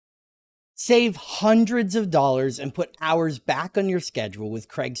Save hundreds of dollars and put hours back on your schedule with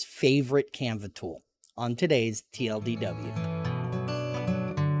Craig's favorite Canva tool on today's TLDW.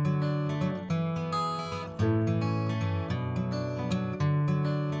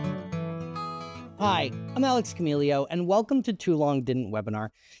 Hi, I'm Alex Camilio, and welcome to Too Long Didn't Webinar.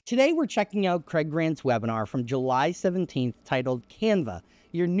 Today we're checking out Craig Grant's webinar from July 17th titled Canva,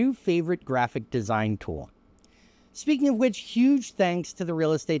 your new favorite graphic design tool. Speaking of which, huge thanks to the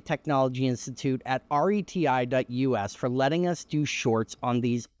Real Estate Technology Institute at reti.us for letting us do shorts on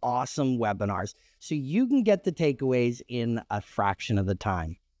these awesome webinars so you can get the takeaways in a fraction of the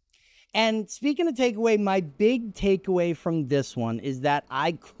time. And speaking of takeaway, my big takeaway from this one is that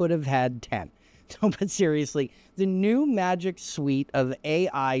I could have had 10. No, but seriously, the new Magic Suite of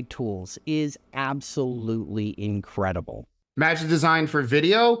AI tools is absolutely incredible. Magic Design for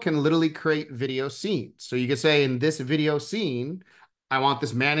video can literally create video scenes. So you could say in this video scene, I want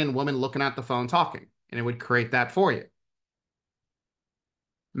this man and woman looking at the phone talking, and it would create that for you.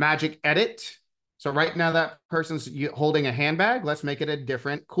 Magic Edit. So right now that person's holding a handbag. Let's make it a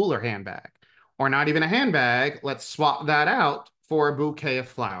different, cooler handbag. Or not even a handbag. Let's swap that out for a bouquet of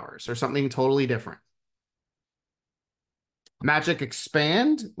flowers or something totally different. Magic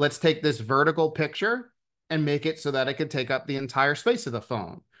Expand. Let's take this vertical picture and make it so that it could take up the entire space of the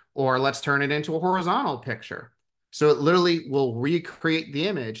phone. Or let's turn it into a horizontal picture. So it literally will recreate the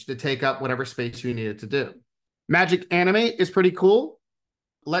image to take up whatever space you need it to do. Magic Animate is pretty cool.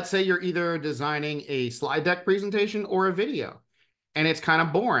 Let's say you're either designing a slide deck presentation or a video, and it's kind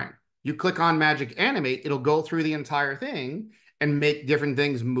of boring. You click on Magic Animate, it'll go through the entire thing and make different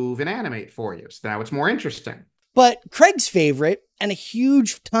things move and animate for you. So now it's more interesting. But Craig's favorite, and a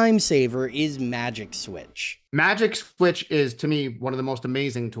huge time saver, is Magic Switch. Magic Switch is, to me, one of the most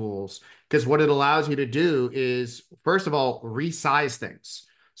amazing tools because what it allows you to do is, first of all, resize things.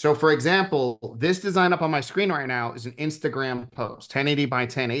 So, for example, this design up on my screen right now is an Instagram post, 1080 by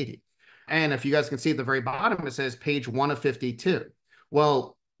 1080. And if you guys can see at the very bottom, it says page 1 of 52.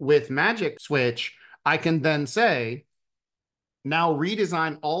 Well, with Magic Switch, I can then say, now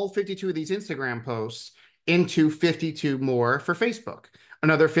redesign all 52 of these Instagram posts into 52 more for Facebook,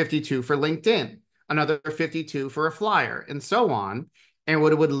 another 52 for LinkedIn, another 52 for a flyer, and so on. And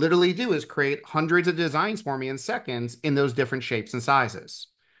what it would literally do is create hundreds of designs for me in seconds in those different shapes and sizes.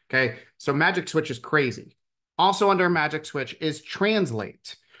 Okay, so Magic Switch is crazy. Also under Magic Switch is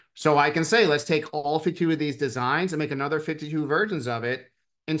Translate. So I can say, let's take all 52 of these designs and make another 52 versions of it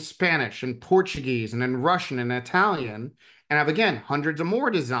in Spanish and Portuguese and in Russian and Italian, and have, again, hundreds of more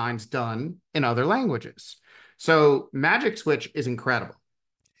designs done in other languages. So Magic Switch is incredible.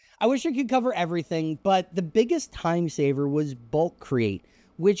 I wish I could cover everything, but the biggest time saver was Bulk Create,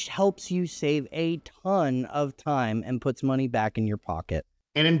 which helps you save a ton of time and puts money back in your pocket.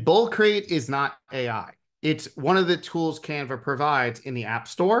 And in Bulk Create is not AI. It's one of the tools Canva provides in the App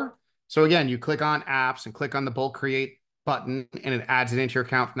Store. So again, you click on apps and click on the Bulk Create button, and it adds it into your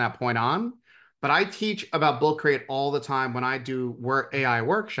account from that point on. But I teach about Bulk Create all the time when I do AI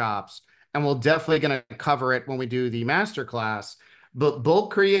workshops, and we're definitely going to cover it when we do the masterclass. But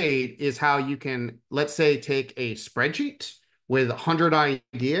Bulk Create is how you can, let's say, take a spreadsheet with 100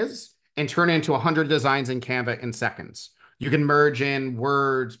 ideas and turn it into 100 designs in Canva in seconds. You can merge in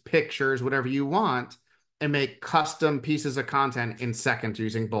words, pictures, whatever you want, and make custom pieces of content in seconds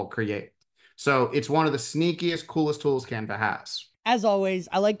using Bulk Create. So it's one of the sneakiest, coolest tools Canva has. As always,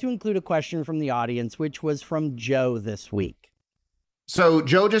 I like to include a question from the audience, which was from Joe this week. So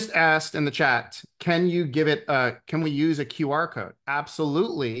Joe just asked in the chat, can we use a QR code?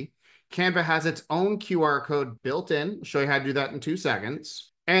 Absolutely. Canva has its own QR code built in. I'll show you how to do that in 2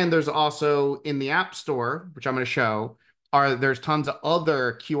 seconds. And there's also in the App Store, which I'm going to show, there's tons of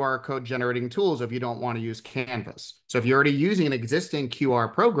other QR code generating tools if you don't want to use Canvas. So if you're already using an existing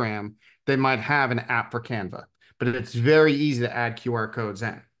QR program, they might have an app for Canva. But it's very easy to add QR codes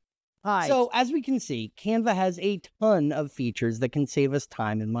in. Hi. So as we can see, Canva has a ton of features that can save us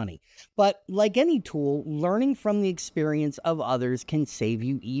time and money. But like any tool, learning from the experience of others can save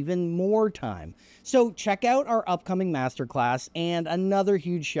you even more time. So check out our upcoming masterclass, and another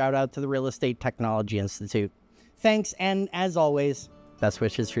huge shout out to the Real Estate Technology Institute. Thanks, and as always, best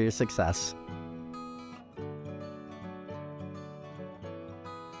wishes for your success.